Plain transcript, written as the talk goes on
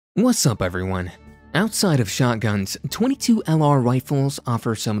What's up, everyone? Outside of shotguns, 22 LR rifles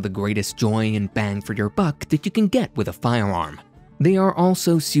offer some of the greatest joy and bang for your buck that you can get with a firearm. They are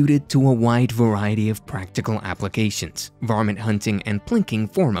also suited to a wide variety of practical applications, varmint hunting and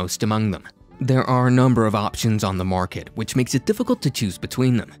plinking foremost among them. There are a number of options on the market, which makes it difficult to choose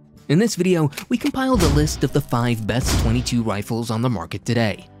between them. In this video, we compiled a list of the 5 best 22 rifles on the market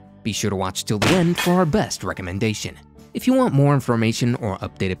today. Be sure to watch till the end for our best recommendation. If you want more information or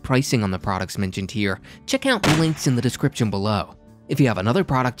updated pricing on the products mentioned here, check out the links in the description below. If you have another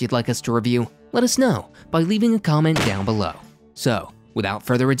product you'd like us to review, let us know by leaving a comment down below. So, without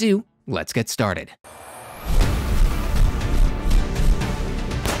further ado, let's get started.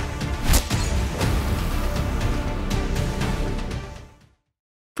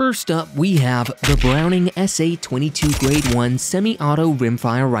 First up, we have the Browning SA-22 Grade 1 Semi-Auto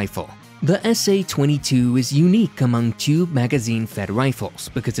Rimfire Rifle. The SA-22 is unique among tube magazine-fed rifles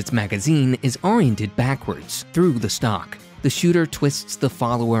because its magazine is oriented backwards through the stock. The shooter twists the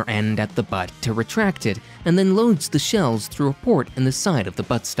follower end at the butt to retract it and then loads the shells through a port in the side of the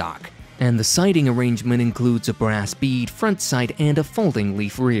buttstock. And the sighting arrangement includes a brass bead front sight and a folding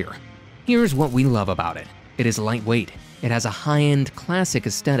leaf rear. Here's what we love about it. It is lightweight. It has a high-end classic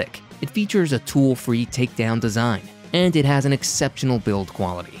aesthetic. It features a tool-free takedown design, and it has an exceptional build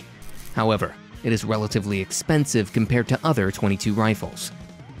quality. However, it is relatively expensive compared to other 22 rifles.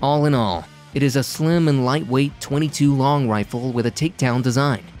 All in all, it is a slim and lightweight 22 long rifle with a takedown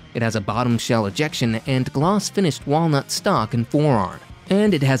design. It has a bottom shell ejection and gloss-finished walnut stock and forearm.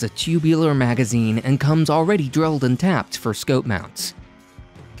 And it has a tubular magazine and comes already drilled and tapped for scope mounts.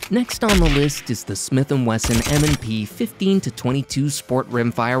 Next on the list is the Smith & Wesson M&P 15-22 Sport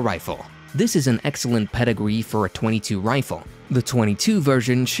Rimfire Rifle. This is an excellent pedigree for a 22 rifle. The 22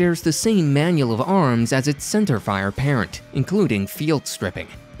 version shares the same manual of arms as its centerfire parent, including field stripping.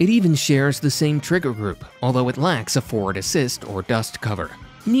 It even shares the same trigger group, although it lacks a forward assist or dust cover,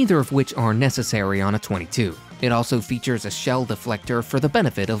 neither of which are necessary on a 22. It also features a shell deflector for the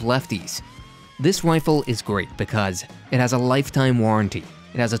benefit of lefties. This rifle is great because it has a lifetime warranty.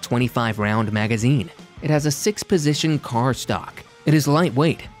 It has a 25-round magazine. It has a 6-position car stock. It is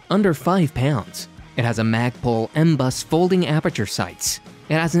lightweight, under 5 pounds. It has a Magpul M-Bus folding aperture sights.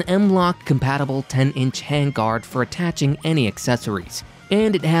 It has an M-Lock compatible 10-inch handguard for attaching any accessories.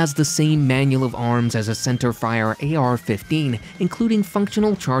 And it has the same manual of arms as a centerfire AR-15, including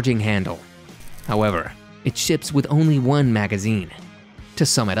functional charging handle. However, it ships with only one magazine. To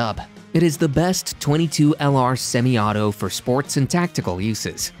sum it up, it is the best 22 LR semi-auto for sports and tactical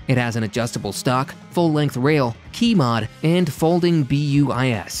uses. It has an adjustable stock, full-length rail, key mod, and folding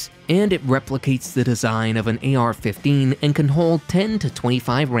BUIS. And it replicates the design of an AR-15 and can hold 10 to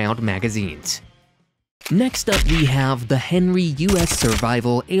 25 round magazines. Next up, we have the Henry US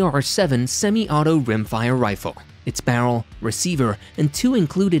Survival AR-7 Semi-Auto Rimfire Rifle. Its barrel, receiver, and 2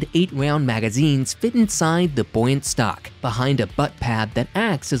 included 8-round magazines fit inside the buoyant stock, behind a butt pad that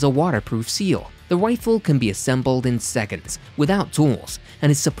acts as a waterproof seal. The rifle can be assembled in seconds, without tools,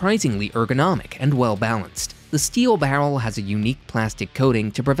 and is surprisingly ergonomic and well-balanced. The steel barrel has a unique plastic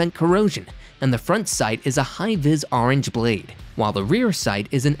coating to prevent corrosion, and the front sight is a high-vis orange blade, while the rear sight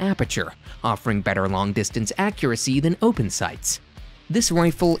is an aperture, offering better long-distance accuracy than open sights. This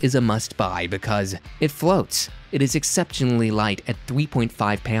rifle is a must-buy because it floats. It is exceptionally light at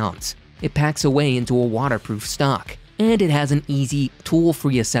 3.5 pounds. It packs away into a waterproof stock, and it has an easy,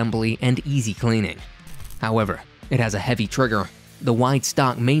 tool-free assembly and easy cleaning. However, it has a heavy trigger, the wide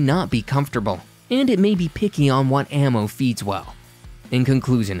stock may not be comfortable, and it may be picky on what ammo feeds well. In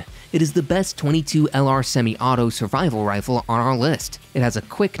conclusion, it is the best 22 LR semi-auto survival rifle on our list. It has a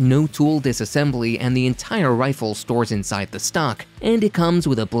quick no-tool disassembly and the entire rifle stores inside the stock, and it comes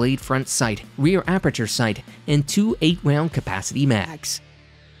with a blade front sight, rear aperture sight, and 2 8-round capacity mags.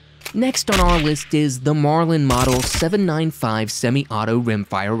 Next on our list is the Marlin Model 795 Semi-Auto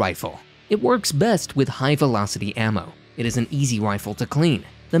Rimfire Rifle. It works best with high-velocity ammo. It is an easy rifle to clean.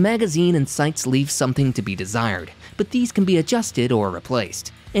 The magazine and sights leave something to be desired, but these can be adjusted or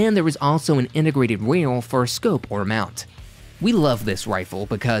replaced. And there is also an integrated rail for a scope or mount. We love this rifle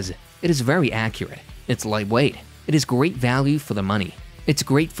because it is very accurate, it's lightweight, it is great value for the money, it's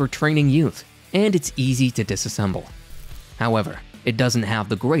great for training youth, and it's easy to disassemble. However, it doesn't have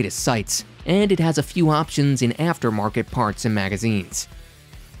the greatest sights, and it has a few options in aftermarket parts and magazines.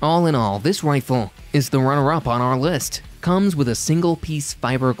 All in all, this rifle is the runner-up on our list. Comes with a single-piece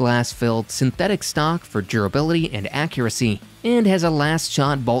fiberglass-filled synthetic stock for durability and accuracy, and has a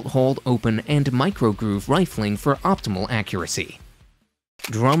last-shot bolt hold open and micro-groove rifling for optimal accuracy.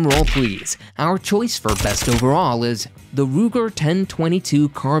 Drum roll please, our choice for best overall is the Ruger 1022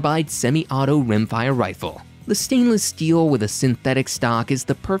 Carbide Semi-Auto Rimfire Rifle. The stainless steel with a synthetic stock is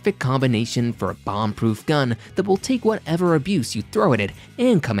the perfect combination for a bomb-proof gun that will take whatever abuse you throw at it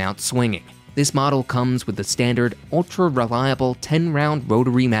and come out swinging. This model comes with the standard ultra-reliable 10-round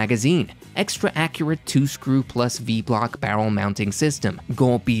rotary magazine, extra accurate 2-screw plus V-block barrel mounting system,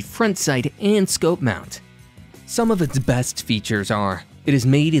 gold-bead front sight, and scope mount. Some of its best features are: it is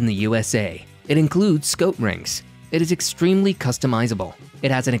made in the USA, it includes scope rings, it is extremely customizable,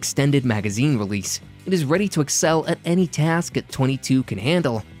 it has an extended magazine release, it is ready to excel at any task a .22 can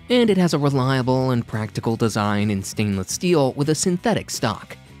handle, and it has a reliable and practical design in stainless steel with a synthetic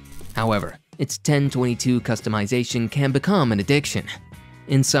stock. However, its 1022 customization can become an addiction.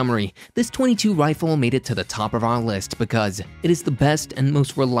 In summary, this .22 rifle made it to the top of our list because it is the best and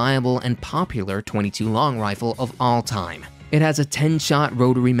most reliable and popular .22 long rifle of all time. It has a 10-shot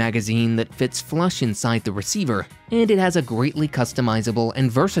rotary magazine that fits flush inside the receiver, and it has a greatly customizable and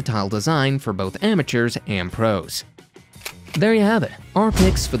versatile design for both amateurs and pros. There you have it, our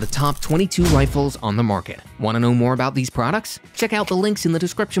picks for the top 22 rifles on the market. Want to know more about these products? Check out the links in the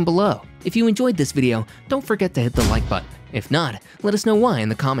description below. If you enjoyed this video, don't forget to hit the like button. If not, let us know why in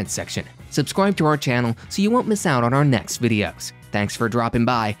the comments section. Subscribe to our channel so you won't miss out on our next videos. Thanks for dropping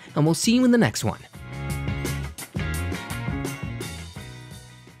by, and we'll see you in the next one.